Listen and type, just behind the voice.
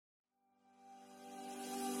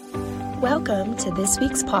Welcome to this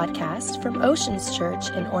week's podcast from Oceans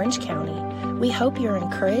Church in Orange County. We hope you're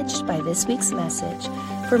encouraged by this week's message.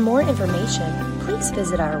 For more information, please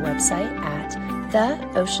visit our website at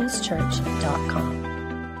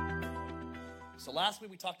theoceanschurch.com. So last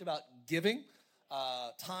week we talked about giving,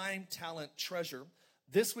 time, talent, treasure.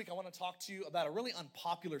 This week I want to talk to you about a really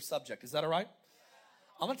unpopular subject. Is that all right?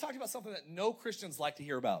 I'm going to talk to you about something that no Christians like to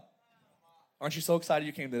hear about. Aren't you so excited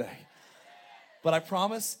you came today? But I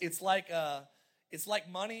promise it's like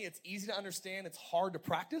money. It's easy to understand. It's hard to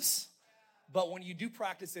practice. But when you do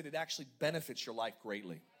practice it, it actually benefits your life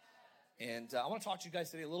greatly. And I want to talk to you guys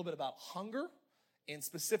today a little bit about hunger and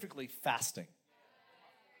specifically fasting.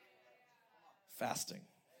 Fasting.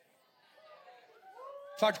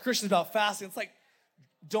 Talk to Christians about fasting. It's like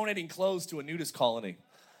donating clothes to a nudist colony.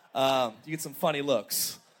 You get some funny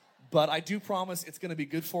looks. But I do promise it's going to be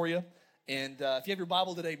good for you. And if you have your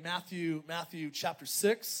Bible today, Matthew chapter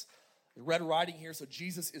 6, red writing here, so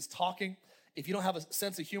Jesus is talking. If you don't have a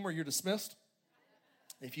sense of humor, you're dismissed.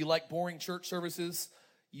 If you like boring church services,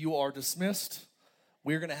 you are dismissed.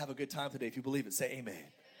 We're going to have a good time today. If you believe it, say amen.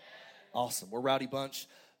 Awesome. We're a rowdy bunch.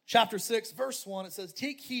 Chapter 6, verse 1, it says,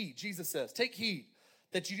 take heed, Jesus says, take heed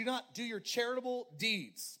that you do not do your charitable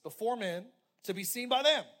deeds before men to be seen by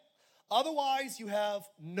them. Otherwise, you have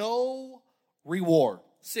no reward.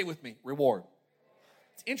 Say it with me, reward.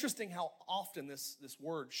 It's interesting how often this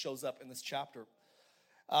word shows up in this chapter.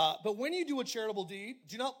 But when you do a charitable deed,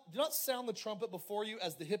 do not sound the trumpet before you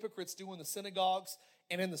as the hypocrites do in the synagogues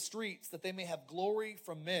and in the streets, that they may have glory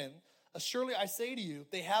from men. Surely I say to you,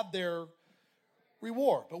 they have their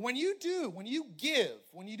reward. But when you do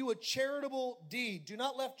a charitable deed, do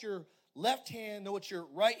not let your left hand know what your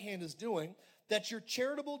right hand is doing, that your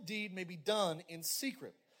charitable deed may be done in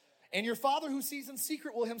secret. And your Father who sees in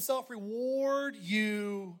secret will himself reward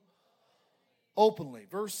you openly.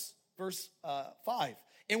 Verse 5.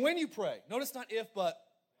 And when you pray, notice not if, but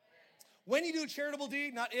when you do a charitable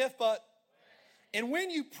deed, not if, but. And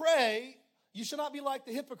when you pray, you shall not be like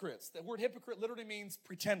the hypocrites. The word hypocrite literally means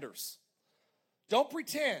pretenders. Don't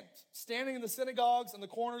pretend, standing in the synagogues and the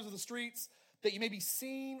corners of the streets, that you may be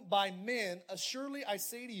seen by men. Surely I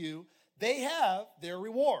say to you, they have their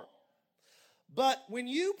reward. But when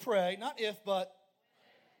you pray, not if, but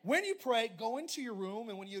when you pray, go into your room,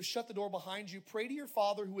 and when you have shut the door behind you, pray to your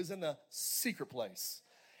Father who is in the secret place.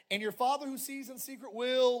 And your Father who sees in secret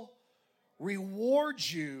will reward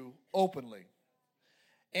you openly.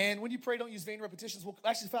 And when you pray, don't use vain repetitions. We'll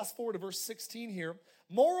actually fast forward to verse 16 here.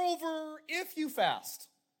 Moreover, if you fast.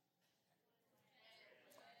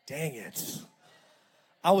 Dang it.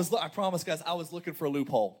 I promise, guys, I was looking for a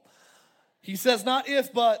loophole. He says, not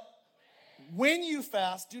if, but when you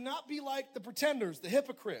fast, do not be like the pretenders, the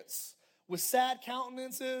hypocrites, with sad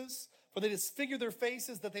countenances, for they disfigure their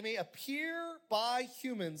faces, that they may appear by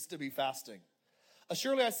humans to be fasting.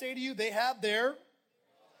 Surely I say to you, they have their.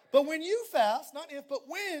 But when you fast, not if, but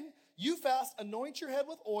when you fast, anoint your head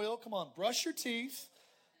with oil. Come on, brush your teeth,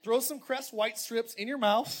 throw some Crest white strips in your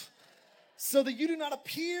mouth, so that you do not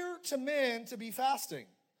appear to men to be fasting,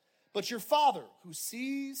 but your Father who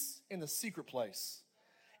sees in the secret place.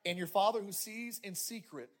 And your Father who sees in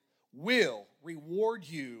secret will reward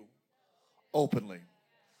you openly.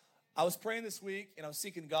 I was praying this week, and I was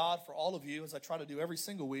seeking God for all of you, as I try to do every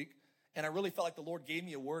single week. And I really felt like the Lord gave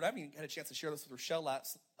me a word. I haven't even had a chance to share this with Rochelle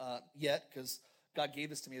yet, because God gave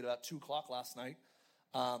this to me at about 2 o'clock last night.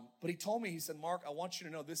 But he told me, he said, Mark, I want you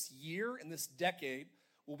to know this year and this decade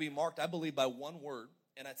will be marked, I believe, by one word.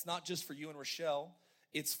 And it's not just for you and Rochelle.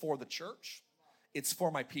 It's for the church. It's for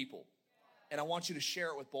my people. And I want you to share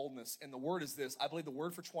it with boldness. And the word is this. I believe the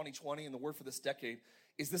word for 2020 and the word for this decade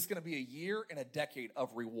is this going to be a year and a decade of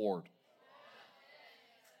reward.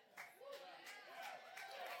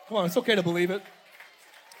 Come on, it's okay to believe it.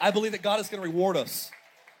 I believe that God is going to reward us.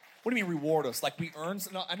 What do you mean reward us? Like we earn?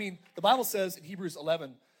 No, I mean, the Bible says in Hebrews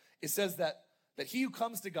 11, it says that he who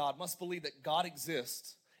comes to God must believe that God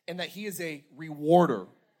exists and that he is a rewarder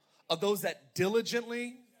of those that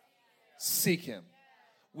diligently seek him.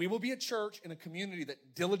 We will be a church in a community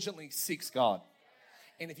that diligently seeks God.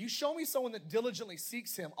 And if you show me someone that diligently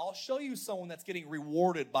seeks him, I'll show you someone that's getting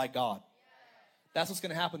rewarded by God. That's what's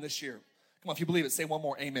going to happen this year. Come on, if you believe it, say one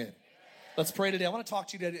more, amen. Let's pray today. I want to talk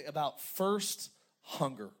to you today about first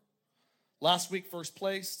hunger. Last week, first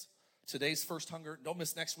place. Today's first hunger. Don't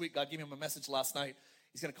miss next week. God gave me a message last night.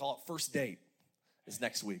 He's going to call it first date is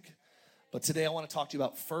next week. But today I want to talk to you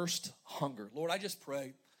about first hunger. Lord, I just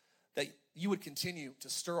pray that you would continue to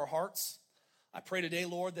stir our hearts. I pray today,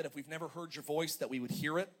 Lord, that if we've never heard your voice, that we would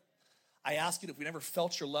hear it. I ask you that if we never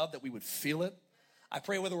felt your love, that we would feel it. I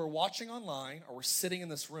pray whether we're watching online or we're sitting in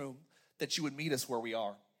this room, that you would meet us where we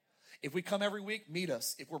are. If we come every week, meet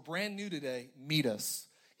us. If we're brand new today, meet us.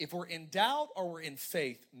 If we're in doubt or we're in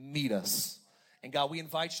faith, meet us. And God, we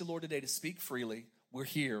invite you, Lord, today to speak freely. We're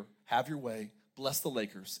here. Have your way. Bless the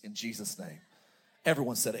Lakers in Jesus' name.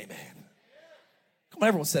 Everyone said amen. Come on,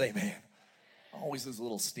 everyone said amen. Always lose a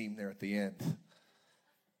little steam there at the end.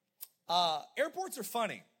 Airports are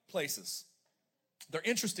funny places. They're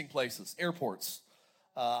interesting places, airports.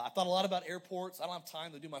 I thought a lot about airports. I don't have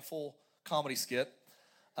time to do my full comedy skit.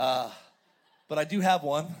 But I do have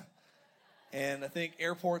one. And I think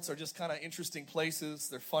airports are just kind of interesting places.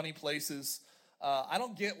 They're funny places. I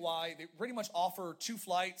don't get why. They pretty much offer 2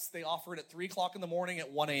 flights. They offer it at 3 o'clock in the morning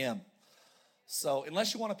at 1 a.m. So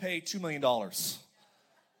unless you want to pay $2 million,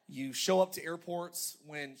 you show up to airports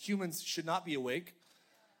when humans should not be awake.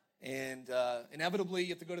 And inevitably, you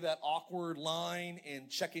have to go to that awkward line and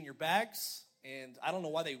check in your bags. And I don't know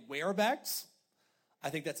why they wear bags. I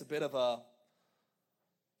think that's a bit of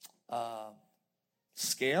a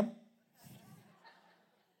scam.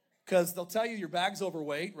 Because they'll tell you your bag's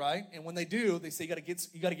overweight, right? And when they do, they say you got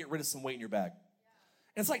to get rid of some weight in your bag.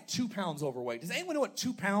 And it's like 2 pounds overweight. Does anyone know what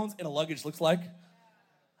 2 pounds in a luggage looks like?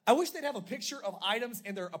 I wish they'd have a picture of items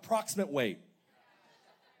and their approximate weight.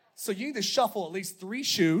 So you need to shuffle at least 3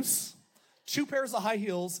 shoes, 2 pairs of high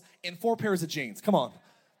heels, and 4 pairs of jeans. Come on.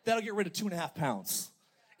 That'll get rid of 2.5 pounds.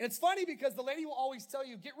 And it's funny because the lady will always tell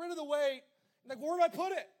you, get rid of the weight. I'm like, where do I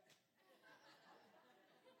put it?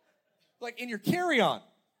 Like in your carry-on.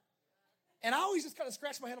 And I always just kind of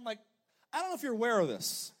scratch my head. I'm like, I don't know if you're aware of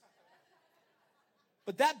this,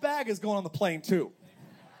 but that bag is going on the plane too.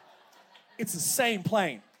 It's the same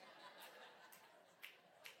plane.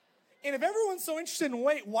 And if everyone's so interested in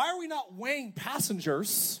weight, why are we not weighing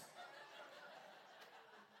passengers?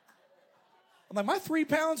 I'm like, my 3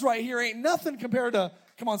 pounds right here ain't nothing compared to,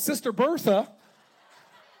 come on, Sister Bertha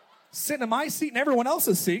sitting in my seat and everyone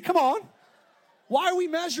else's seat. Come on. Why are we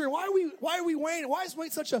measuring? Why are we weighing? Why is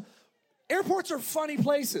weight such a... Airports are funny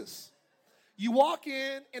places. You walk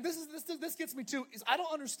in, and this gets me too, is I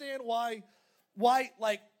don't understand why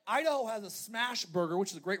like Idaho has a Smash Burger,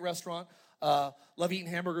 which is a great restaurant. Love eating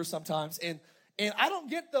hamburgers sometimes. And I don't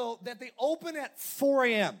get, though, that they open at 4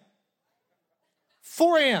 a.m.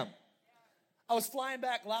 4 a.m. I was flying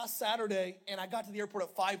back last Saturday, and I got to the airport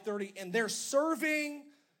at 5:30, and they're serving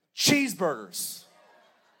cheeseburgers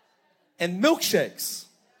and milkshakes.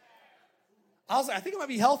 I was like, I think it might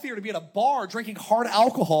be healthier to be at a bar drinking hard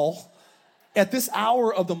alcohol at this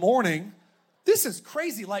hour of the morning. This is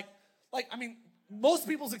crazy. Like, I mean, most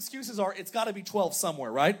people's excuses are it's got to be 12 somewhere,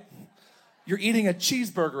 right? You're eating a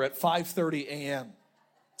cheeseburger at 5:30 a.m.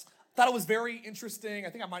 Thought it was very interesting. I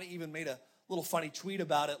think I might have even made a little funny tweet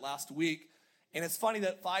about it last week. And it's funny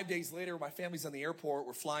that 5 days later, my family's in the airport.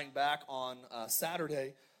 We're flying back on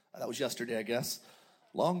Saturday. That was yesterday, I guess.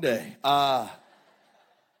 Long day.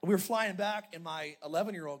 We were flying back, and my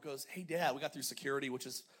 11-year-old goes, hey, Dad, we got through security, which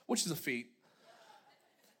is a feat.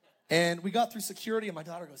 And we got through security, and my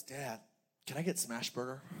daughter goes, Dad, can I get Smash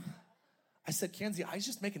Burger? I said, Kenzie, I was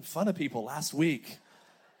just making fun of people last week.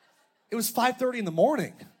 It was 5:30 in the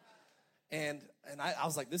morning. And I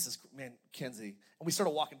was like, this is, man, Kenzie. And we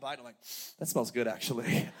started walking by, and I'm like, that smells good,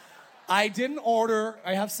 actually. I didn't order.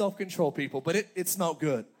 I have self-control, people, but it smelled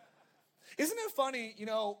good. Isn't it funny,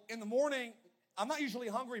 in the morning, I'm not usually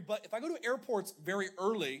hungry, but if I go to airports very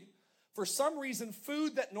early, for some reason,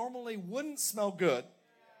 food that normally wouldn't smell good.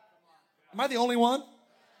 Am I the only one?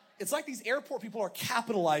 It's like these airport people are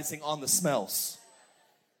capitalizing on the smells.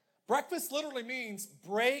 Breakfast literally means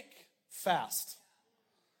break fast.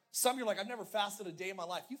 Some of you are like, I've never fasted a day in my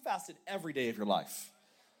life. You fasted every day of your life.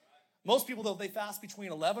 Most people, though, they fast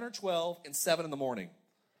between 11 or 12 and 7 in the morning.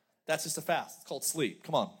 That's just a fast. It's called sleep.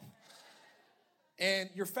 Come on. And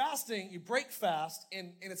you're fasting, you break fast,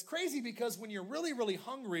 and it's crazy because when you're really, really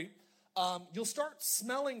hungry, you'll start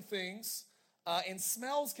smelling things, and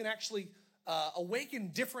smells can actually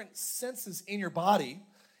awaken different senses in your body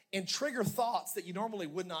and trigger thoughts that you normally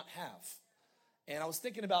would not have. And I was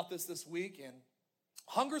thinking about this week, and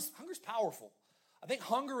hunger's powerful. I think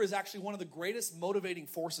hunger is actually one of the greatest motivating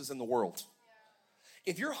forces in the world.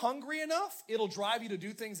 If you're hungry enough, it'll drive you to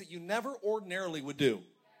do things that you never ordinarily would do.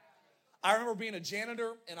 I remember being a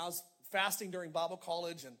janitor, and I was fasting during Bible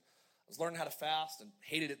college, and I was learning how to fast and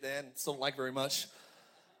hated it then, still don't like it very much.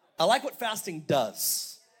 I like what fasting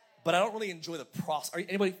does, but I don't really enjoy the process. Are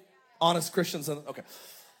anybody honest Christians? Okay.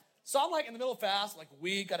 So I'm like in the middle of fast, like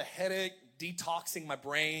weak, got a headache, detoxing my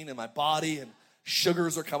brain and my body, and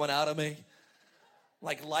sugars are coming out of me.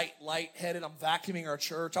 Like lightheaded, I'm vacuuming our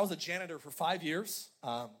church. I was a janitor for 5 years.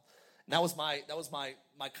 Now And that was my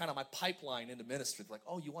kind of my pipeline into ministry. Like,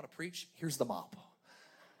 oh, you want to preach? Here's the mop.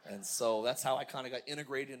 And so that's how I kind of got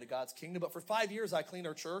integrated into God's kingdom. But for 5 years, I cleaned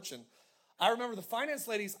our church. And I remember the finance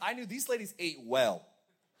ladies, I knew these ladies ate well.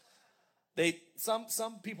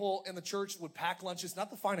 Some people in the church would pack lunches,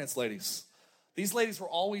 not the finance ladies. These ladies were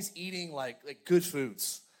always eating like good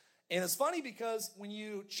foods. And it's funny because when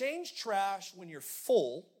you change trash when you're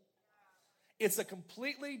full, it's a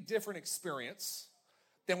completely different experience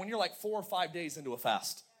than when you're like 4 or 5 days into a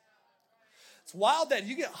fast. It's wild that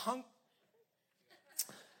you get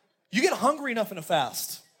hungry enough in a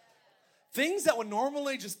fast. Things that would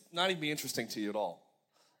normally just not even be interesting to you at all.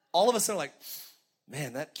 All of a sudden, like,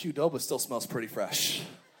 man, that Qdoba still smells pretty fresh.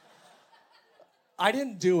 I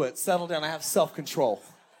didn't do it. Settle down. I have self-control.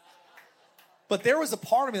 But there was a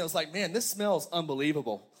part of me that was like, man, this smells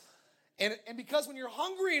unbelievable. And because when you're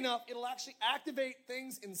hungry enough, it'll actually activate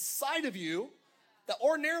things inside of you that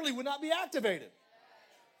ordinarily would not be activated.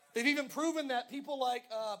 They've even proven that people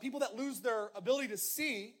that lose their ability to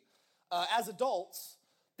see as adults,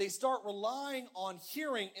 they start relying on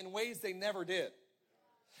hearing in ways they never did.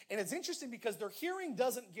 And it's interesting because their hearing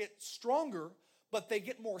doesn't get stronger, but they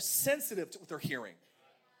get more sensitive to what they're hearing.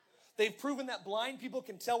 They've proven that blind people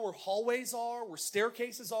can tell where hallways are, where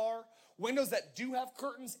staircases are, windows that do have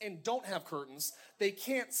curtains and don't have curtains. They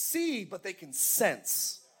can't see, but they can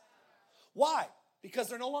sense. Why? Because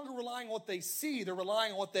they're no longer relying on what they see, they're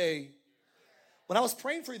relying on what they... When I was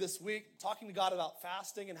praying for you this week, talking to God about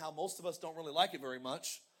fasting and how most of us don't really like it very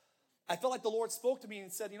much, I felt like the Lord spoke to me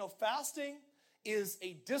and said, fasting is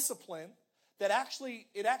a discipline that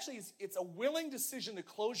it's a willing decision to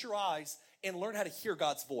close your eyes and learn how to hear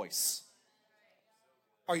God's voice.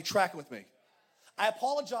 Are you tracking with me? I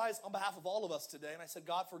apologize on behalf of all of us today, and I said,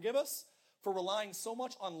 God, forgive us for relying so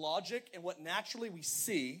much on logic and what naturally we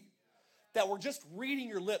see that we're just reading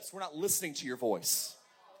your lips. We're not listening to your voice.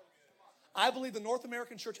 I believe the North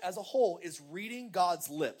American church as a whole is reading God's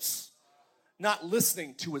lips, not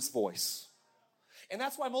listening to his voice. And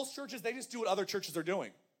that's why most churches, they just do what other churches are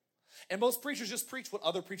doing. And most preachers just preach what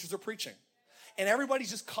other preachers are preaching. And everybody's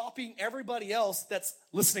just copying everybody else that's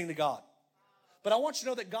listening to God. But I want you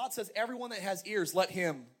to know that God says everyone that has ears, let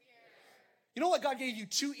him. You know what? God gave you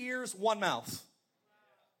 2 ears, 1 mouth.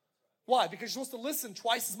 Why? Because you're supposed to listen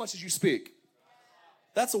twice as much as you speak.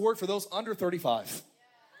 That's a word for those under 35.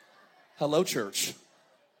 Hello, church.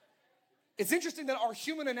 It's interesting that our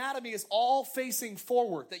human anatomy is all facing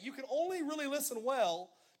forward, that you can only really listen well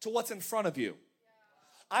to what's in front of you.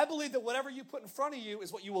 I believe that whatever you put in front of you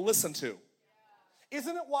is what you will listen to.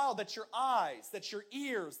 Isn't it wild that your eyes, that your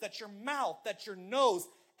ears, that your mouth, that your nose,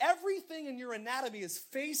 everything in your anatomy is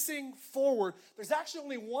facing forward? There's actually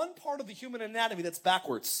only one part of the human anatomy that's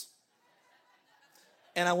backwards.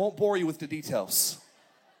 And I won't bore you with the details.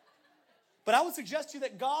 But I would suggest to you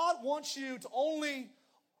that God wants you to only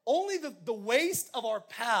the waste of our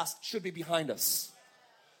past should be behind us.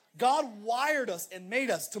 God wired us and made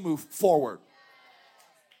us to move forward.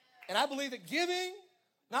 And I believe that giving,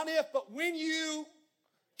 not if, but when you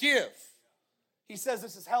give, he says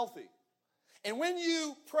this is healthy. And when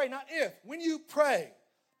you pray, not if, when you pray,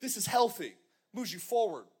 this is healthy, moves you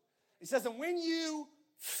forward. He says, and when you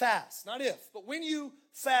fast, not if, but when you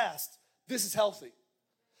fast, this is healthy.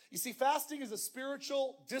 You see, fasting is a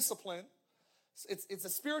spiritual discipline. It's a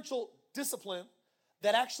spiritual discipline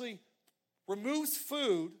that actually removes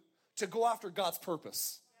food to go after God's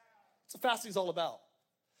purpose. That's what fasting is all about.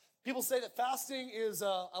 People say that fasting is,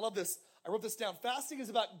 I love this. I wrote this down. Fasting is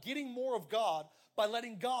about getting more of God by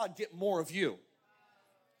letting God get more of you.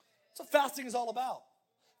 That's what fasting is all about.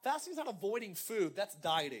 Fasting is not avoiding food. That's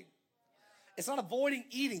dieting. It's not avoiding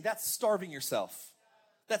eating. That's starving yourself.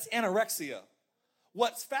 That's anorexia.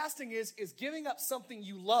 What fasting is giving up something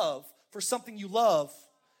you love for something you love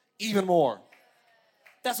even more.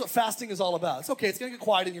 That's what fasting is all about. It's okay. It's going to get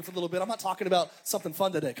quiet in here for a little bit. I'm not talking about something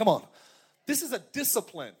fun today. Come on. This is a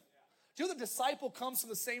discipline. Do you know the disciple comes from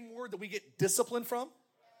the same word that we get discipline from?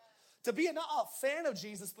 To be not a fan of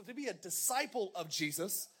Jesus, but to be a disciple of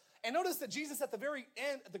Jesus. And notice that Jesus at the very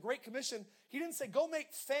end, at the Great Commission, he didn't say, go make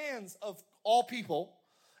fans of all people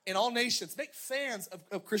in all nations. Make fans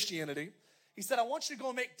of Christianity. He said, I want you to go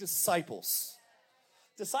and make disciples.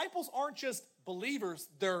 Disciples aren't just believers.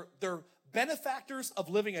 They're benefactors of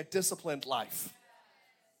living a disciplined life.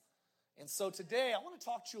 And so today, I want to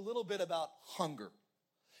talk to you a little bit about hunger.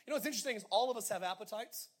 You know what's interesting is all of us have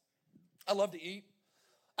appetites. I love to eat.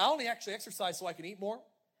 I only actually exercise so I can eat more.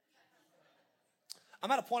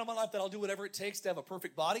 I'm at a point in my life that I'll do whatever it takes to have a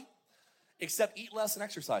perfect body, except eat less and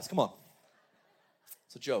exercise. Come on.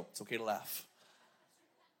 It's a joke. It's okay to laugh.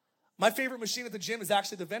 My favorite machine at the gym is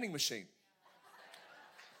actually the vending machine.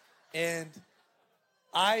 And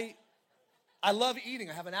I love eating.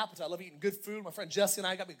 I have an appetite. I love eating good food. My friend Jesse and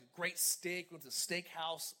I got me a great steak. We went to the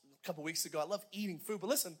steakhouse a couple weeks ago. I love eating food. But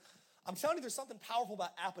listen, I'm telling you, there's something powerful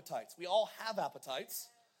about appetites. We all have appetites.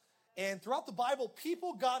 And throughout the Bible,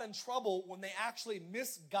 people got in trouble when they actually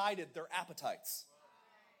misguided their appetites.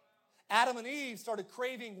 Adam and Eve started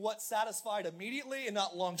craving what satisfied immediately and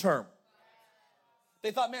not long term. They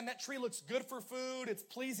thought, man, that tree looks good for food. It's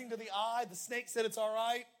pleasing to the eye. The snake said it's all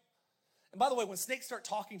right. And by the way, when snakes start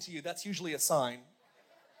talking to you, that's usually a sign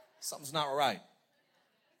something's not right.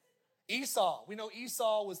 Esau, we know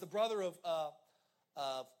Esau was the brother of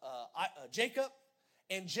Jacob.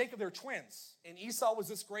 And Jacob, they're twins. And Esau was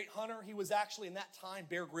this great hunter. He was actually, in that time,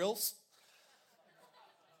 Bear Grylls.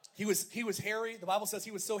 He was hairy. The Bible says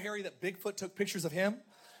he was so hairy that Bigfoot took pictures of him.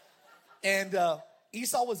 And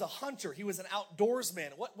Esau was a hunter. He was an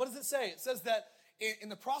outdoorsman. What does it say? It says that in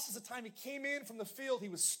the process of time, he came in from the field. He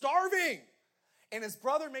was starving. And his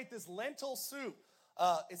brother made this lentil soup.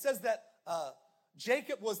 It says that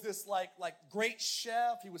Jacob was this like great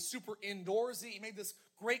chef. He was super indoorsy. He made this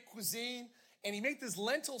great cuisine. And he made this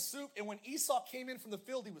lentil soup. And when Esau came in from the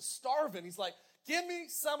field, he was starving. He's like, give me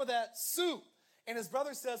some of that soup. And his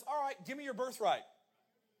brother says, all right, give me your birthright.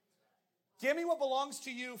 Give me what belongs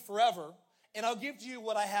to you forever, and I'll give to you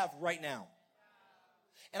what I have right now.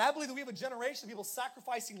 And I believe that we have a generation of people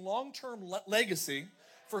sacrificing long-term legacy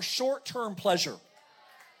for short-term pleasure.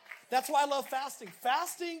 That's why I love fasting.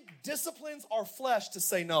 Fasting disciplines our flesh to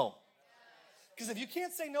say no. Because if you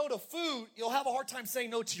can't say no to food, you'll have a hard time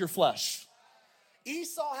saying no to your flesh.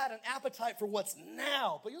 Esau had an appetite for what's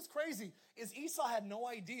now. But what's crazy is Esau had no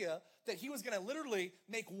idea that he was going to literally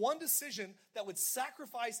make one decision that would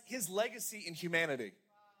sacrifice his legacy in humanity.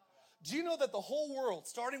 Do you know that the whole world,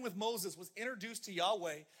 starting with Moses, was introduced to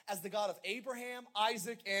Yahweh as the God of Abraham,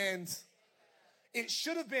 Isaac, and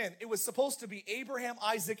it was supposed to be Abraham,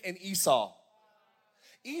 Isaac, and Esau.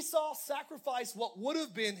 Esau sacrificed what would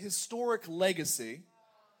have been historic legacy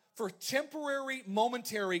for temporary,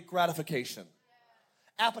 momentary gratification.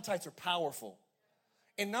 Appetites are powerful.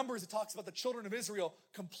 In Numbers, it talks about the children of Israel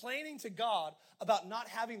complaining to God about not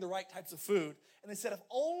having the right types of food. And they said, if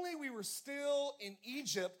only we were still in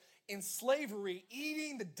Egypt in slavery,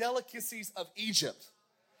 eating the delicacies of Egypt.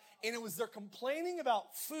 And it was their complaining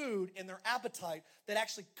about food and their appetite that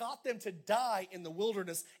actually got them to die in the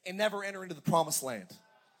wilderness and never enter into the promised land.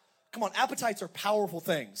 Come on, appetites are powerful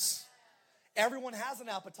things. Everyone has an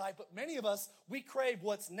appetite, but many of us, we crave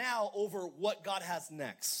what's now over what God has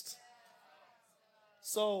next.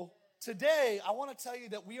 So today, I want to tell you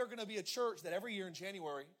that we are going to be a church that every year in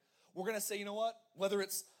January, we're going to say, you know what? Whether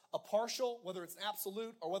it's a partial, whether it's an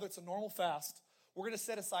absolute, or whether it's a normal fast, we're going to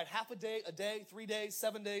set aside half a day, 3 days,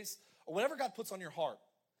 7 days, or whatever God puts on your heart.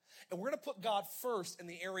 And we're going to put God first in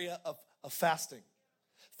the area of fasting.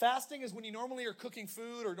 Fasting is when you normally are cooking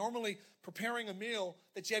food or normally preparing a meal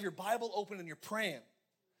that you have your Bible open and you're praying.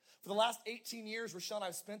 For the last 18 years, Rashawn and I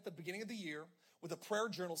have spent the beginning of the year with a prayer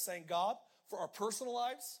journal saying, God, for our personal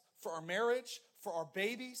lives, for our marriage, for our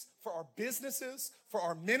babies, for our businesses, for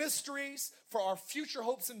our ministries, for our future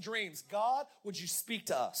hopes and dreams, God, would you speak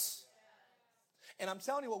to us? And I'm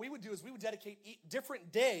telling you, what we would do is we would dedicate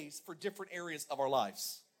different days for different areas of our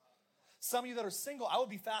lives. Some of you that are single, I would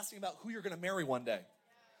be fasting about who you're going to marry one day.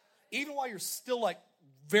 Even while you're still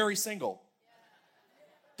very single.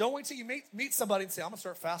 Don't wait till you meet somebody and say, I'm going to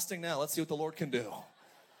start fasting now. Let's see what the Lord can do.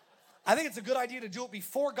 I think it's a good idea to do it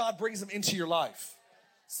before God brings them into your life.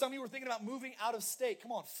 Some of you were thinking about moving out of state.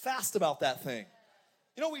 Come on, fast about that thing.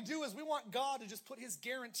 You know what we do is we want God to just put his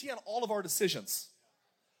guarantee on all of our decisions.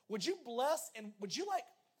 Would you bless and would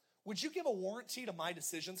you give a warranty to my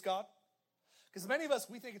decisions, God? Because many of us,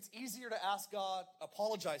 we think it's easier to ask God,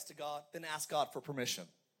 apologize to God, than ask God for permission.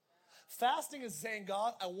 Fasting is saying,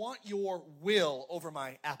 God, I want your will over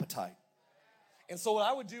my appetite. And so what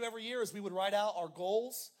I would do every year is we would write out our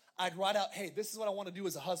goals. I'd write out, hey, this is what I want to do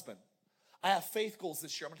as a husband. I have faith goals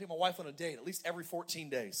this year. I'm going to take my wife on a date at least every 14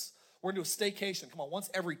 days. We're going to do a staycation. Come on, once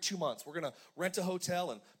every 2 months. We're going to rent a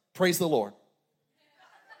hotel and praise the Lord.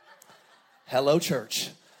 Hello, church.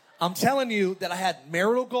 I'm telling you that I had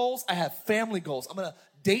marital goals. I have family goals. I'm going to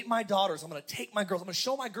date my daughters. I'm going to take my girls. I'm going to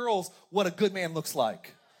show my girls what a good man looks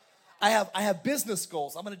like. I have business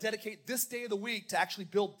goals. I'm going to dedicate this day of the week to actually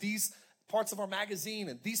build these parts of our magazine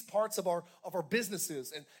and these parts of our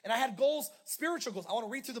businesses. And I had goals, spiritual goals. I want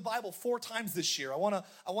to read through the Bible 4 times this year. I want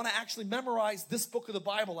to actually memorize this book of the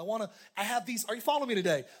Bible. I have these, are you following me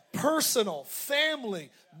today? Personal, family,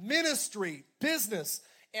 ministry, business.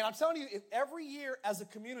 And I'm telling you, if every year as a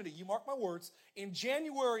community, you mark my words, in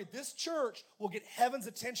January, this church will get heaven's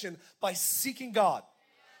attention by seeking God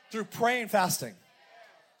through praying and fasting.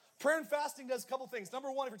 Prayer and fasting does a couple things.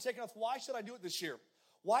 Number one, if you're taking notes, why should I do it this year?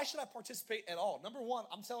 Why should I participate at all? Number one,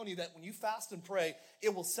 I'm telling you that when you fast and pray,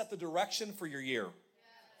 it will set the direction for your year.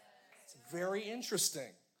 It's very interesting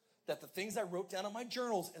that the things I wrote down in my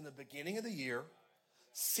journals in the beginning of the year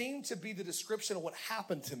seem to be the description of what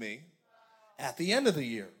happened to me at the end of the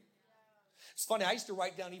year. It's funny, I used to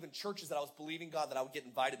write down even churches that I was believing God that I would get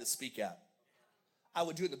invited to speak at. I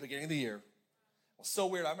would do it in the beginning of the year. It was so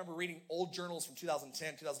weird. I remember reading old journals from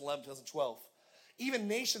 2010, 2011, 2012. Even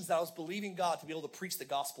nations that I was believing God to be able to preach the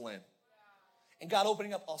gospel in. And God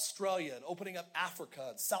opening up Australia and opening up Africa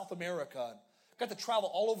and South America. And got to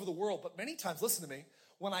travel all over the world. But many times, listen to me,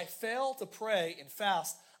 when I fail to pray and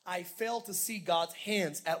fast, I fail to see God's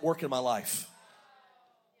hands at work in my life.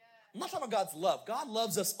 I'm not talking about God's love. God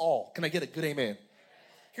loves us all. Can I get a good amen?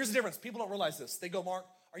 Here's the difference. People don't realize this. They go, Mark,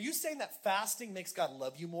 are you saying that fasting makes God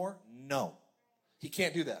love you more? No. He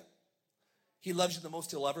can't do that. He loves you the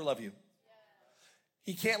most he'll ever love you.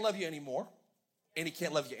 He can't love you any more, and he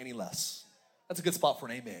can't love you any less. That's a good spot for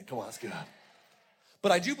an amen. Come on, that's good.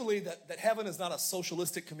 But I do believe that heaven is not a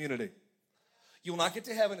socialistic community. You will not get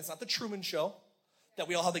to heaven. It's not the Truman Show, that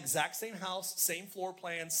we all have the exact same house, same floor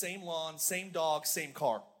plan, same lawn, same dog, same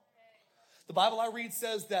car. The Bible I read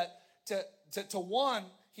says that to one,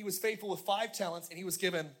 he was faithful with 5 talents, and he was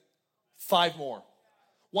given 5 more.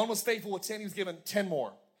 One was faithful with 10, he was given 10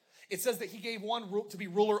 more. It says that he gave one to be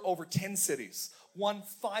ruler over 10 cities, one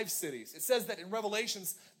 5 cities. It says that in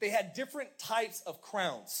Revelations, they had different types of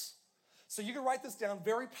crowns. So you can write this down,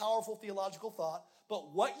 very powerful theological thought,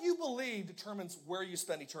 but what you believe determines where you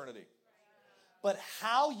spend eternity. But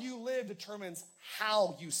how you live determines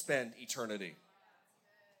how you spend eternity.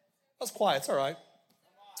 That's quiet, it's all right.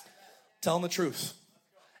 Telling the truth.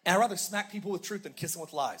 And I'd rather smack people with truth than kiss them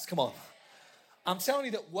with lies. Come on. I'm telling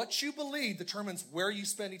you that what you believe determines where you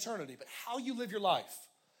spend eternity, but how you live your life.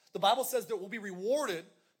 The Bible says that we'll be rewarded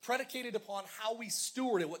predicated upon how we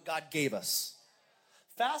steward what God gave us.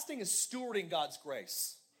 Fasting is stewarding God's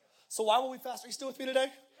grace. So why will we fast? Are you still with me today?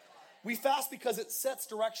 We fast because it sets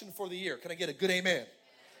direction for the year. Can I get a good amen?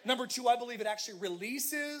 Number 2, I believe it actually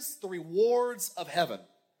releases the rewards of heaven.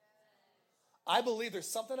 I believe there's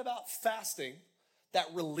something about fasting that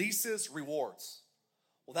releases rewards.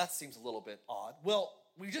 Well, that seems a little bit odd. Well,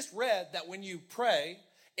 we just read that when you pray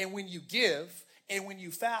and when you give and when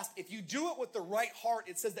you fast, if you do it with the right heart,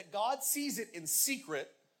 it says that God sees it in secret,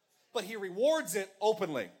 but he rewards it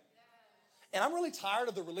openly. And I'm really tired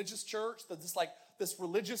of the religious church, this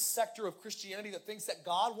religious sector of Christianity that thinks that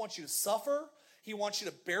God wants you to suffer. He wants you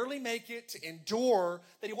to barely make it, to endure,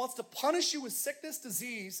 that he wants to punish you with sickness,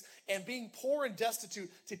 disease, and being poor and destitute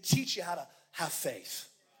to teach you how to have faith.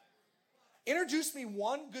 Introduce me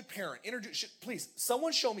one good parent. Please,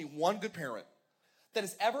 someone show me one good parent that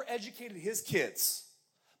has ever educated his kids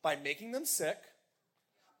by making them sick,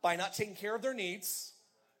 by not taking care of their needs,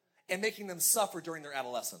 and making them suffer during their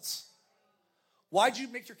adolescence. Why'd you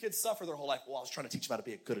make your kids suffer their whole life? Well, I was trying to teach them how to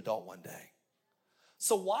be a good adult one day.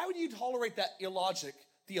 So why would you tolerate that illogic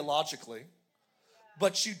theologically,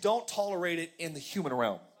 but you don't tolerate it in the human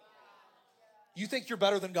realm? You think you're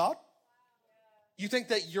better than God? You think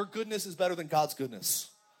that your goodness is better than God's goodness?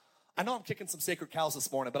 I know I'm kicking some sacred cows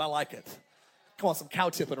this morning, but I like it. Come on, some cow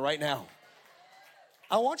tipping right now.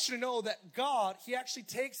 I want you to know that God, he actually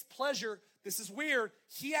takes pleasure. This is weird.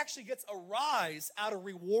 He actually gets a rise out of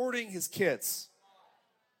rewarding his kids.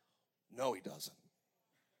 No, he doesn't.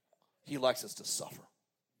 He likes us to suffer.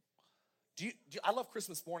 I love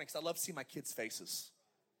Christmas morning because I love seeing my kids' faces.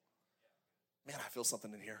 Man, I feel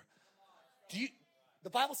something in here. The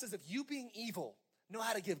Bible says if you being evil know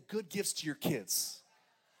how to give good gifts to your kids,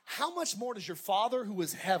 how much more does your Father who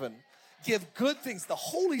is heaven give good things, the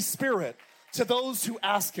Holy Spirit, to those who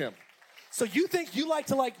ask him? So you think you like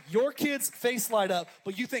to your kids' face light up,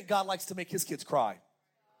 but you think God likes to make his kids cry.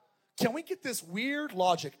 Can we get this weird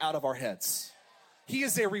logic out of our heads? He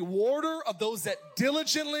is a rewarder of those that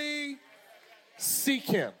diligently seek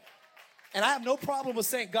him. And I have no problem with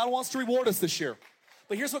saying God wants to reward us this year.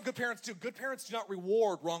 But here's what good parents do. Good parents do not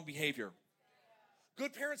reward wrong behavior.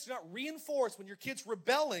 Good parents do not reinforce when your kid's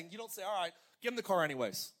rebelling. You don't say, all right, give them the car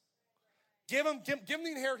anyways. Give them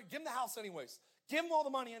the inheritance. Give them the house anyways. Give them all the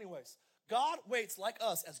money anyways. God waits like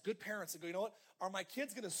us as good parents and go, you know what? Are my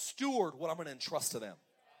kids going to steward what I'm going to entrust to them?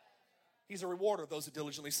 He's a rewarder of those who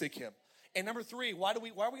diligently seek him. And number 3, why are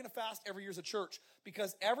we going to fast every year as a church?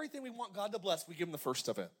 Because everything we want God to bless, we give him the first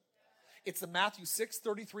of it. It's the Matthew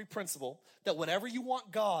 6:33 principle that whenever you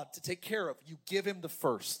want God to take care of, you give him the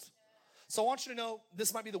first. So I want you to know,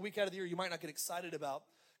 this might be the week out of the year you might not get excited about,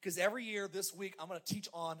 because every year this week I'm going to teach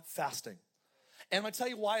on fasting. And I'm going to tell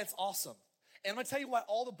you why it's awesome. And I'm going to tell you why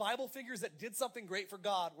all the Bible figures that did something great for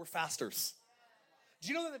God were fasters. Do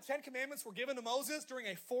you know that the 10 Commandments were given to Moses during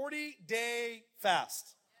a 40-day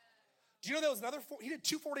fast? Do you know there was he did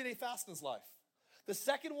 2 40-day fasts in his life. The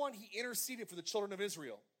second one, he interceded for the children of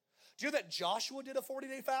Israel. Do you know that Joshua did a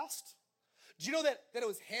 40-day fast? Do you know that it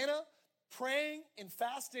was Hannah praying and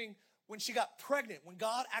fasting when she got pregnant, when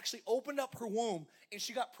God actually opened up her womb and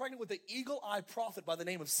she got pregnant with an eagle-eyed prophet by the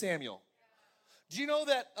name of Samuel? Do you know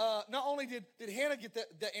that not only did Hannah get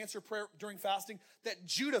the answer prayer during fasting, that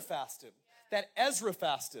Judah fasted, that Ezra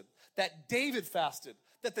fasted, that David fasted,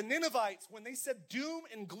 that the Ninevites, when they said doom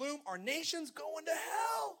and gloom, our nation's going to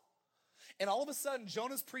hell. And all of a sudden,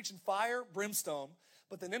 Jonah's preaching fire, brimstone,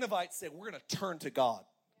 but the Ninevites said, we're going to turn to God.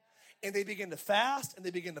 And they begin to fast and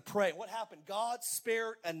they begin to pray. And what happened? God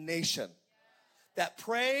spared a nation that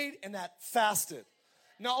prayed and that fasted.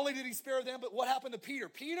 Not only did he spare them, but what happened to Peter?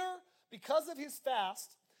 Peter, because of his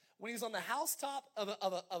fast, when he was on the housetop of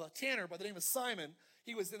a tanner by the name of Simon,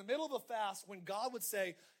 he was in the middle of a fast when God would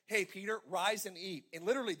say, hey, Peter, rise and eat. And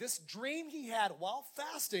literally, this dream he had while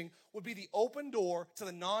fasting would be the open door to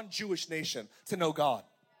the non-Jewish nation to know God.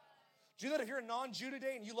 Do you know that if you're a non-Jew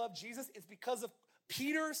today and you love Jesus, it's because of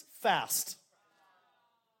Peter's fast.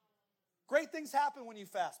 Great things happen when you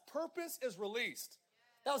fast. Purpose is released.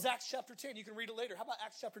 That was Acts chapter 10. You can read it later. How about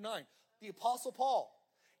Acts chapter 9? The Apostle Paul.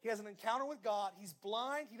 He has an encounter with God. He's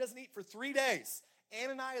blind. He doesn't eat for 3 days.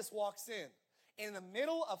 Ananias walks in. And in the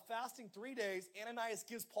middle of fasting 3 days, Ananias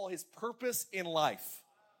gives Paul his purpose in life.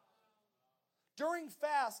 During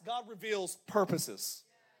fast, God reveals purposes.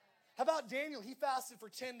 How about Daniel? He fasted for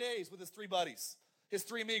 10 days with his 3 buddies, his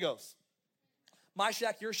 3 amigos. My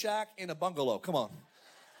shack, your shack, and a bungalow. Come on.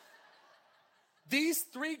 These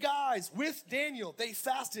 3 guys with Daniel, they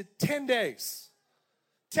fasted 10 days.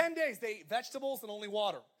 10 days, they ate vegetables and only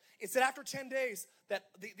water. It said after 10 days that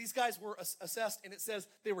these guys were assessed, and it says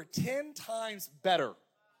they were 10 times better.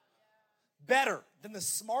 Better than the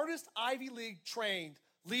smartest Ivy League trained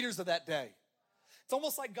leaders of that day. It's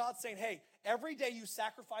almost like God saying, hey, every day you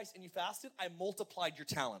sacrificed and you fasted, I multiplied your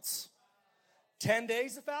talents. 10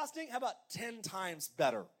 days of fasting, how about 10 times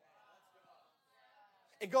better?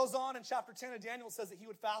 It goes on in chapter 10 of Daniel, it says that he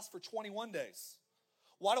would fast for 21 days.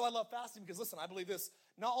 Why do I love fasting? Because listen, I believe this.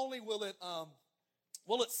 Not only will it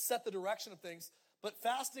set the direction of things, but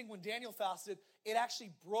fasting, when Daniel fasted, it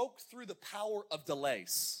actually broke through the power of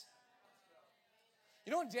delays.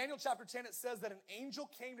 You know, in Daniel chapter 10, it says that an angel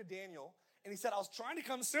came to Daniel and he said, I was trying to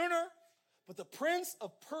come sooner, but the prince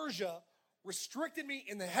of Persia restricted me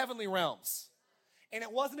in the heavenly realms. And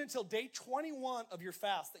it wasn't until day 21 of your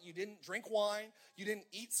fast that you didn't drink wine, you didn't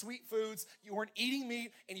eat sweet foods, you weren't eating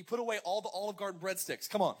meat, and you put away all the Olive Garden breadsticks.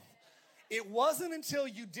 Come on. It wasn't until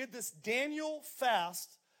you did this Daniel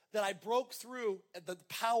fast that I broke through the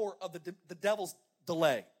power of the devil's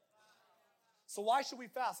delay. So why should we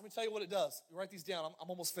fast? Let me tell you what it does. You write these down. I'm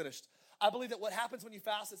almost finished. I believe that what happens when you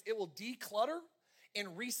fast is it will declutter and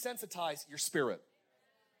resensitize your spirit.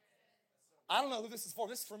 I don't know who this is for.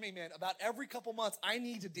 This is for me, man. About every couple months, I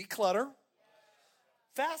need to declutter.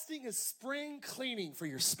 Fasting is spring cleaning for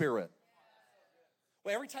your spirit.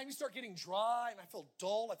 Well, every time you start getting dry and I feel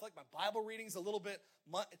dull, I feel like my Bible reading's a little bit,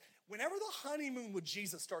 whenever the honeymoon with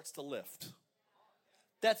Jesus starts to lift,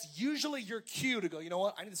 that's usually your cue to go, you know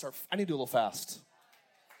what, I need to do a little fast.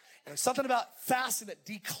 And there's something about fasting that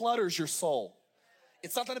declutters your soul.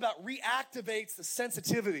 It's something about reactivates the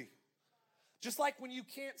sensitivity. Just like when you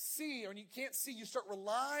can't see, you start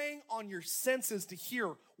relying on your senses to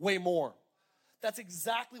hear way more. That's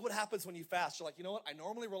exactly what happens when you fast. You're like, you know what, I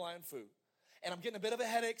normally rely on food. And I'm getting a bit of a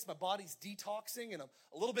headache because my body's detoxing and I'm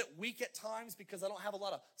a little bit weak at times because I don't have a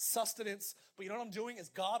lot of sustenance. But you know what I'm doing is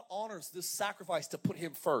God honors this sacrifice to put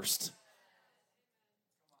him first.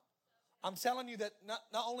 I'm telling you that not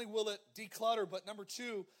only will it declutter, but number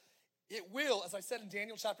 2, it will, as I said in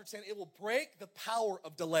Daniel chapter 10, it will break the power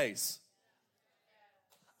of delays.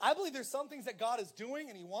 I believe there's some things that God is doing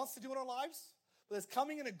and he wants to do in our lives, but it's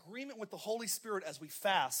coming in agreement with the Holy Spirit as we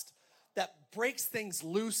fast that breaks things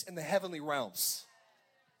loose in the heavenly realms.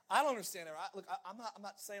 I don't understand it. Look, I'm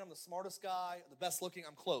not saying I'm the smartest guy, the best looking.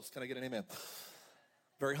 I'm close. Can I get an amen?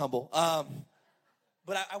 Very humble.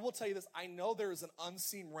 But I will tell you this. I know there is an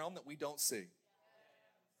unseen realm that we don't see. It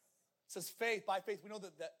says faith, by faith, we know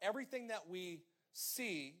that everything that we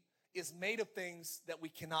see is made of things that we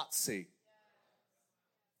cannot see.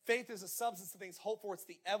 Faith is a substance of things hoped for. It's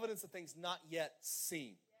the evidence of things not yet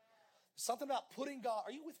seen. Something about putting God,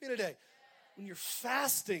 are you with me today? When you're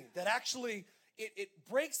fasting, that actually, it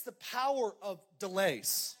breaks the power of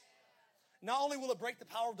delays. Not only will it break the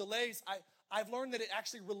power of delays, I've learned that it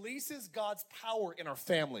actually releases God's power in our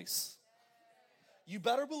families. You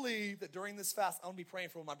better believe that during this fast, I'm going to be praying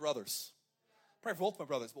for my brothers. Praying for both my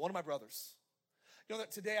brothers, but one of my brothers. You know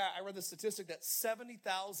that today I read the statistic that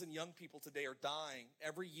 70,000 young people today are dying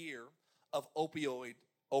every year of opioid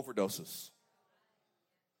overdoses.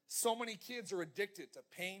 So many kids are addicted to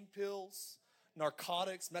pain pills,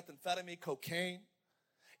 narcotics, methamphetamine, cocaine.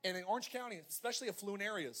 And in Orange County, especially affluent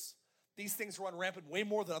areas, these things run rampant way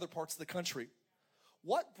more than other parts of the country.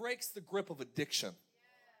 What breaks the grip of addiction?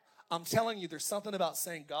 I'm telling you, there's something about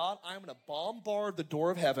saying, God, I'm going to bombard the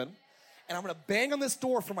door of heaven, and I'm going to bang on this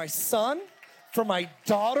door for my son, for my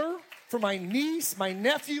daughter, for my niece, my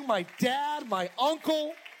nephew, my dad, my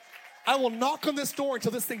uncle. I will knock on this door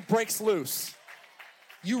until this thing breaks loose.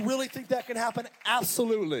 You really think that can happen?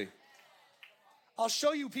 Absolutely. I'll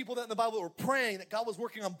show you people that in the Bible that were praying that God was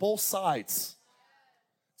working on both sides.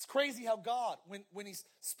 It's crazy how God, when he's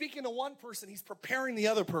speaking to one person, he's preparing the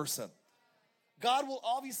other person. God will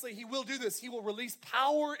obviously, he will do this. He will release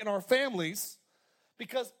power in our families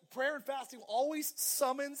because prayer and fasting always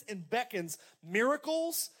summons and beckons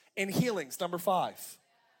miracles and healings. Number 5.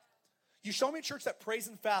 You show me a church that prays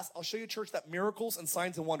and fasts, I'll show you a church that miracles and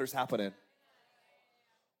signs and wonders happen in.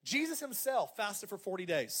 Jesus himself fasted for 40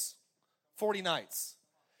 days, 40 nights.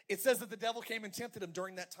 It says that the devil came and tempted him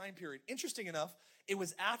during that time period. Interesting enough, it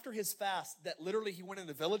was after his fast that literally he went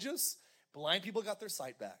into villages, blind people got their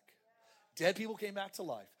sight back. Dead people came back to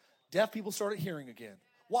life. Deaf people started hearing again.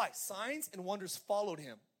 Why? Signs and wonders followed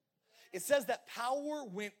him. It says that power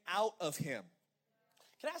went out of him.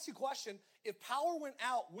 Can I ask you a question? If power went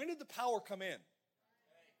out, when did the power come in?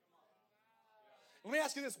 Let me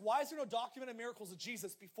ask you this. Why is there no documented miracles of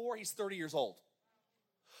Jesus before he's 30 years old?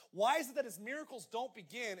 Why is it that his miracles don't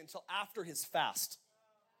begin until after his fast?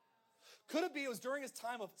 Could it be it was during his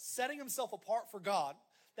time of setting himself apart for God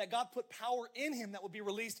that God put power in him that would be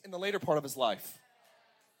released in the later part of his life?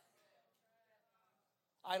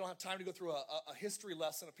 I don't have time to go through a history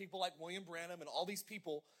lesson of people like William Branham and all these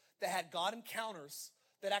people that had God encounters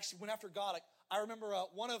that actually went after God. I remember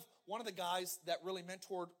one of the guys that really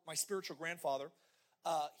mentored my spiritual grandfather.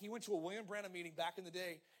 He went to a William Branham meeting back in the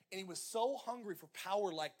day, and he was so hungry for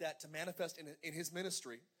power like that to manifest in his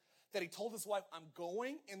ministry that he told his wife, I'm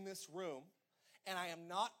going in this room, and I am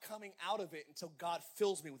not coming out of it until God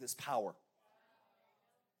fills me with his power.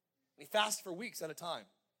 And he fasted for weeks at a time.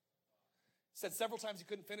 He said several times he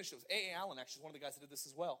couldn't finish it. It was A.A. Allen, actually, one of the guys that did this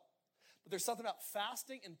as well. But there's something about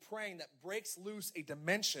fasting and praying that breaks loose a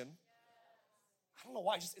dimension. I don't know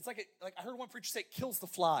why. It's like I heard one preacher say, it kills the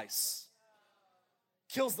flies.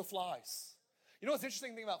 Kills the flies. You know what's the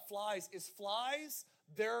interesting thing about flies is flies,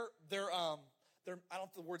 they're I don't know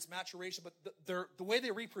if the word's maturation, but the way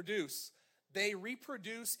they reproduce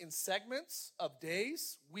in segments of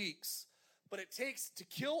days, weeks, but it takes, to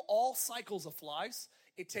kill all cycles of flies,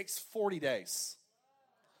 it takes 40 days.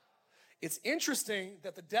 It's interesting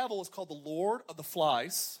that the devil is called the Lord of the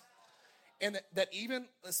Flies, and that even,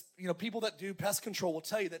 people that do pest control will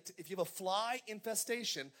tell you that if you have a fly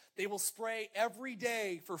infestation, they will spray every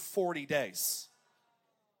day for 40 days.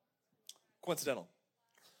 Coincidental.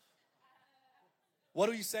 What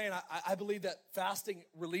are you saying? I believe that fasting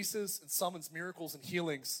releases and summons miracles and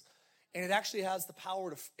healings, and it actually has the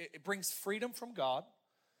power it brings freedom from God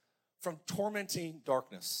from tormenting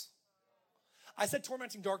darkness. I said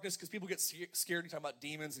tormenting darkness because people get scared when you talk about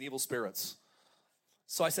demons and evil spirits.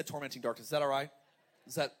 So I said tormenting darkness. Is that all right?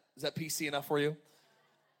 Is that PC enough for you?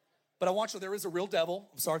 But I want you to know there is a real devil.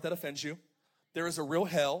 I'm sorry if that offends you. There is a real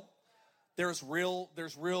hell. There's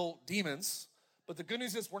real demons. But the good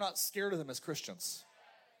news is we're not scared of them as Christians.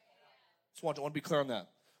 I want to be clear on that.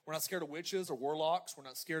 We're not scared of witches or warlocks. We're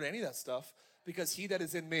not scared of any of that stuff because he that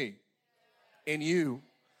is in me, in you,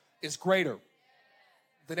 is greater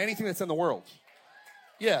than anything that's in the world.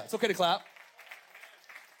 Yeah, it's okay to clap.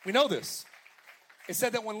 We know this. It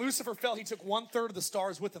said that when Lucifer fell, he took 1/3 of the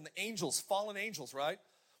stars with him, the angels, fallen angels, right?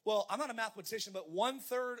 Well, I'm not a mathematician, but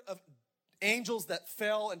 1/3 of angels that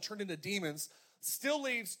fell and turned into demons still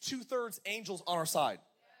leaves 2/3 angels on our side.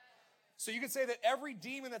 So you could say that every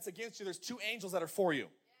demon that's against you, there's 2 angels that are for you.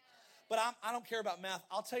 But I don't care about math.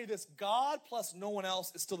 I'll tell you this, God plus no one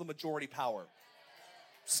else is still the majority power.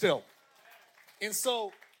 Still. And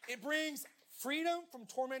so it brings freedom from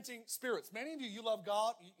tormenting spirits. Many of you love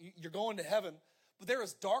God, you're going to heaven, but there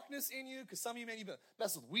is darkness in you because some of you may even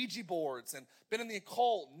messed with Ouija boards and been in the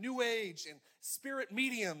occult, New Age, and spirit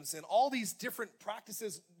mediums and all these different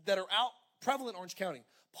practices that are out prevalent in Orange County.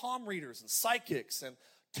 palm readers and psychics and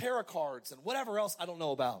tarot cards and whatever else I don't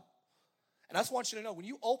know about. And I just want you to know, when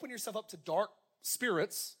you open yourself up to dark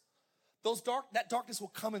spirits, that darkness will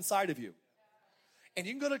come inside of you. And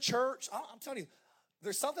you can go to church. I'm telling you,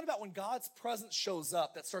 there's something about when God's presence shows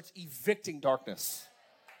up that starts evicting darkness.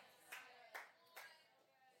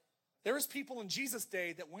 There was people in Jesus'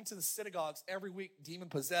 day that went to the synagogues every week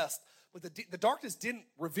demon-possessed, but the darkness didn't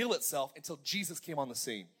reveal itself until Jesus came on the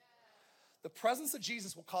scene. The presence of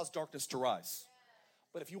Jesus will cause darkness to rise.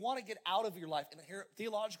 But if you want to get out of your life, and here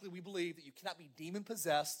theologically we believe that you cannot be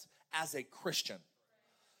demon-possessed as a Christian,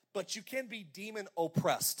 but you can be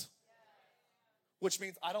demon-oppressed. Which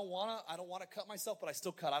means I don't want to cut myself, but I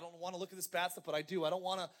still cut. I don't want to look at this bad stuff, but I do. I don't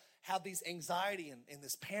want to have these anxiety and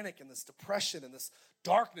this panic and this depression and this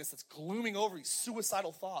darkness that's glooming over these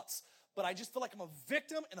suicidal thoughts. But I just feel like I'm a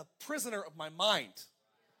victim and a prisoner of my mind.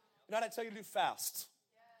 You know what I tell you to do? Fast.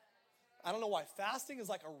 I don't know why. Fasting is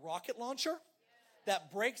like a rocket launcher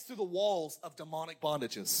that breaks through the walls of demonic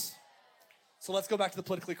bondages. So let's go back to the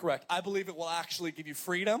politically correct. I believe it will actually give you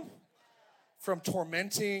freedom from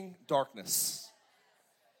tormenting darkness.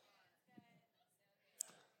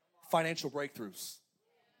 Financial breakthroughs.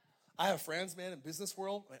 I have friends, man, in business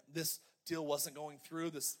world. This deal wasn't going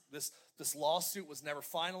through. This lawsuit was never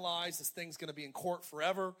finalized. This thing's going to be in court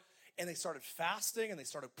forever. And they started fasting and they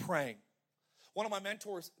started praying. One of my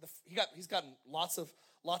mentors, he's gotten lots of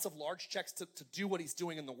large checks to do what he's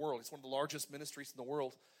doing in the world. He's one of the largest ministries in the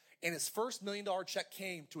world. And his first $1 million check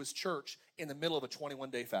came to his church in the middle of a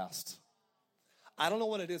 21-day fast. I don't know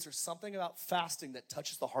what it is. There's something about fasting that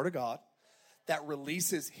touches the heart of God, that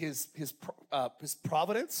releases his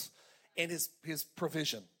providence and his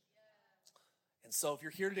provision. And so if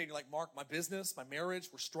you're here today and you're like, Mark, my business, my marriage,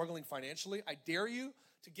 we're struggling financially, I dare you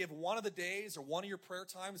to give one of the days or one of your prayer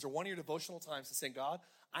times or one of your devotional times to saying, God,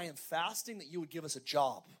 I am fasting that you would give us a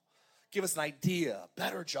job, give us an idea, a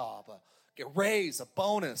better job, a raise, a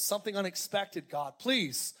bonus, something unexpected, God,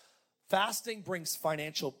 please. Fasting brings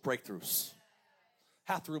financial breakthroughs.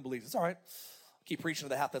 Half the room believes it's all right. I'll keep preaching to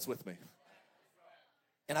the half that's with me.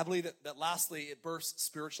 And I believe that lastly, it bursts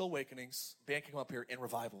spiritual awakenings, band can come up here, and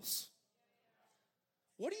revivals.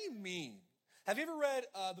 What do you mean? Have you ever read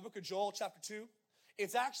the book of Joel, chapter 2?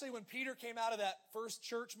 It's actually when Peter came out of that first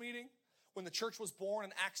church meeting, when the church was born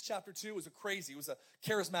in Acts chapter 2. It was a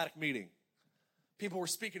charismatic meeting. People were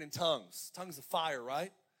speaking in tongues of fire,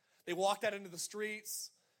 right? They walked out into the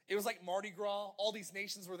streets. It was like Mardi Gras. All these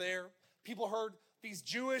nations were there. People heard these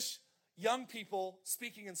Jewish young people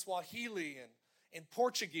speaking in Swahili and in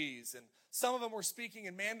Portuguese, and some of them were speaking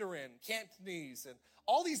in Mandarin, Cantonese, and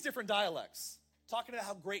all these different dialects, talking about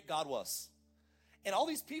how great God was. And all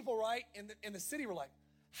these people, right, in the city were like,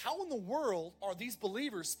 how in the world are these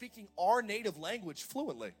believers speaking our native language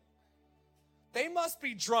fluently? They must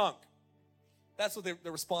be drunk. That's what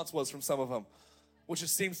the response was from some of them, which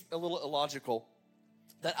just seems a little illogical,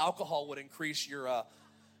 that alcohol would increase your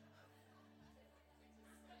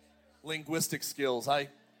linguistic skills. I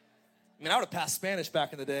would have passed Spanish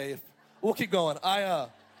back in the day. We'll keep going.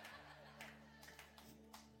 But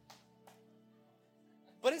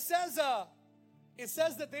it says that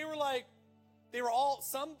they were all,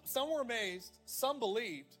 some were amazed, some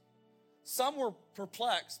believed, some were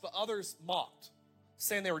perplexed, but others mocked,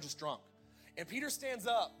 saying they were just drunk. And Peter stands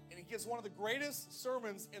up and he gives one of the greatest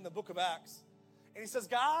sermons in the book of Acts. And he says,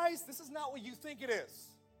 guys, this is not what you think it is.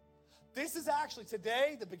 This is actually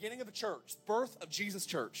today the beginning of the church, birth of Jesus'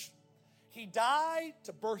 church. He died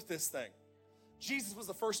to birth this thing. Jesus was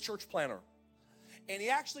the first church planter. And he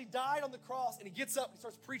actually died on the cross, and he gets up, and he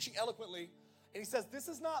starts preaching eloquently, and he says, these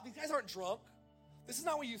guys aren't drunk. This is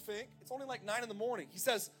not what you think. It's only like 9 a.m. He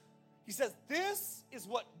says, this is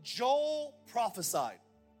what Joel prophesied.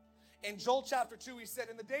 In Joel chapter 2, he said,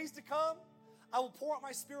 in the days to come, I will pour out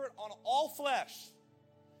my spirit on all flesh.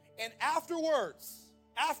 And afterwards,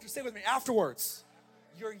 say with me, afterwards,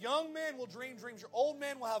 your young men will dream dreams, your old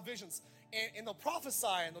men will have visions. And they'll prophesy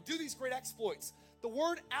and they'll do these great exploits. The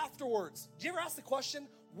word afterwards. Do you ever ask the question,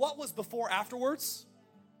 what was before afterwards?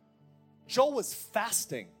 Joel was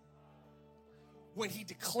fasting when he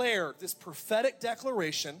declared this prophetic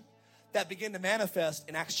declaration that began to manifest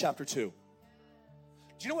in Acts chapter 2. Do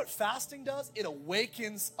you know what fasting does? It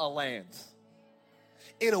awakens a land.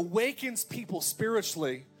 It awakens people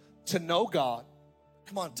spiritually to know God.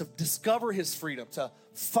 Come on, to discover his freedom, to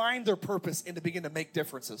find their purpose and to begin to make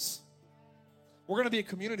differences. We're going to be a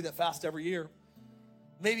community that fasts every year.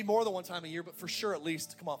 Maybe more than one time a year, but for sure at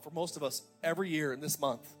least, come on, for most of us, every year in this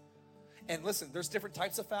month. And listen, there's different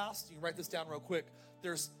types of fast. You can write this down real quick.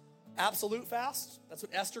 There's absolute fast. That's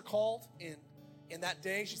what Esther called in that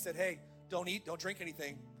day. She said, hey, don't eat, don't drink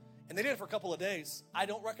anything. And they did it for a couple of days. I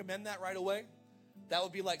don't recommend that right away. That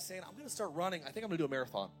would be like saying, I'm going to start running. I think I'm going to do a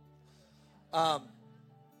marathon.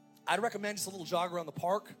 I'd recommend just a little jog around the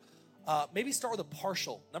park. Maybe start with a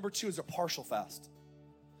partial. Number 2 is a partial fast.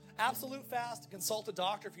 Absolute fast, consult a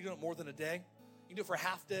doctor if you're doing it more than a day. You can do it for a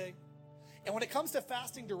half day. And when it comes to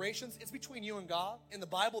fasting durations, it's between you and God. In the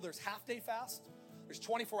Bible, there's half-day fast. There's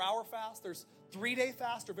 24-hour fast. There's 3-day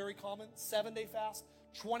fast are very common. 7-day fast,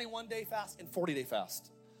 21-day fast, and 40-day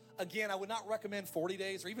fast. Again, I would not recommend 40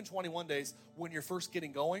 days or even 21 days when you're first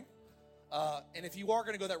getting going. And if you are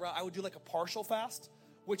going to go that route, I would do like a partial fast,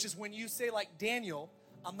 which is when you say like Daniel,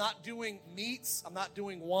 I'm not doing meats, I'm not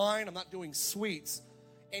doing wine, I'm not doing sweets.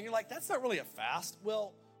 And you're like, that's not really a fast.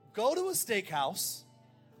 Well, go to a steakhouse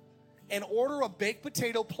and order a baked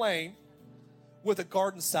potato plain with a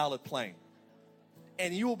garden salad plain.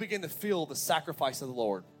 And you will begin to feel the sacrifice of the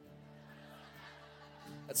Lord.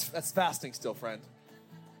 That's fasting still, friend.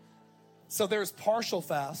 So there's partial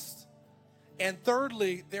fast. And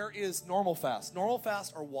thirdly, there is normal fast. Normal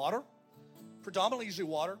fasts are water, predominantly usually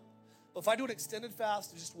water. But if I do an extended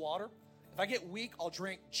fast, it's just water. If I get weak, I'll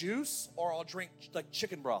drink juice or I'll drink like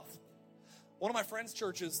chicken broth. One of my friends'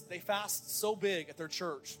 churches, they fast so big at their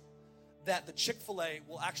church that the Chick-fil-A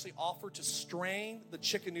will actually offer to strain the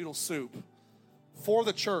chicken noodle soup for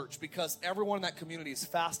the church because everyone in that community is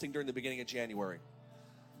fasting during the beginning of January.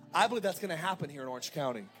 I believe that's going to happen here in Orange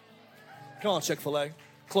County. Come on, Chick-fil-A.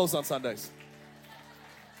 Closed on Sundays.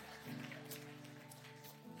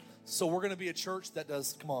 So we're going to be a church that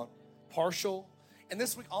does, come on, partial. And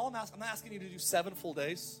this week, I'm not asking you to do 7 full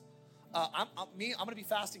days. I'm going to be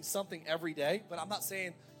fasting something every day, but I'm not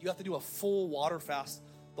saying you have to do a full water fast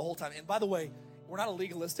the whole time. And by the way, we're not a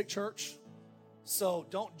legalistic church, so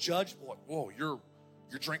don't judge. Whoa, you're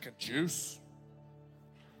drinking juice?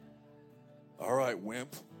 All right,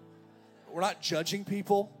 wimp. We're not judging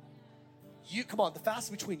people. Come on, the fast is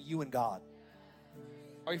between you and God.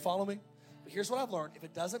 Are you following me? But here's what I've learned. If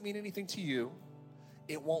it doesn't mean anything to you,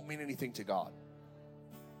 it won't mean anything to God.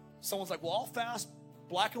 Someone's like, well, I'll fast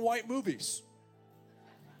black and white movies.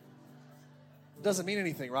 Doesn't mean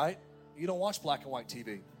anything, right? You don't watch black and white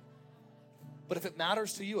TV. But if it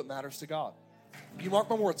matters to you, it matters to God. You mark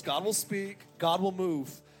my words, God will speak, God will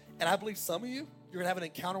move. And I believe some of you, you're going to have an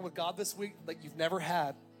encounter with God this week like you've never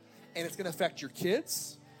had. And it's going to affect your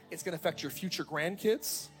kids. It's going to affect your future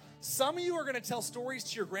grandkids. Some of you are going to tell stories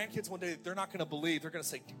to your grandkids one day that they're not going to believe. They're going to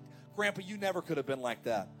say, Grandpa, you never could have been like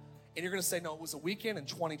that. And you're going to say, no, it was a weekend in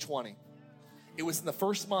 2020. It was in the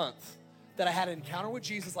first month that I had an encounter with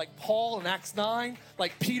Jesus like Paul in Acts 9,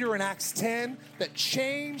 like Peter in Acts 10, that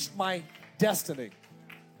changed my destiny.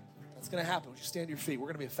 That's going to happen. Would you stand to your feet? We're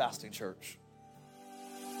going to be a fasting church.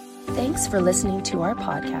 Thanks for listening to our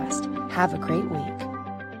podcast. Have a great week.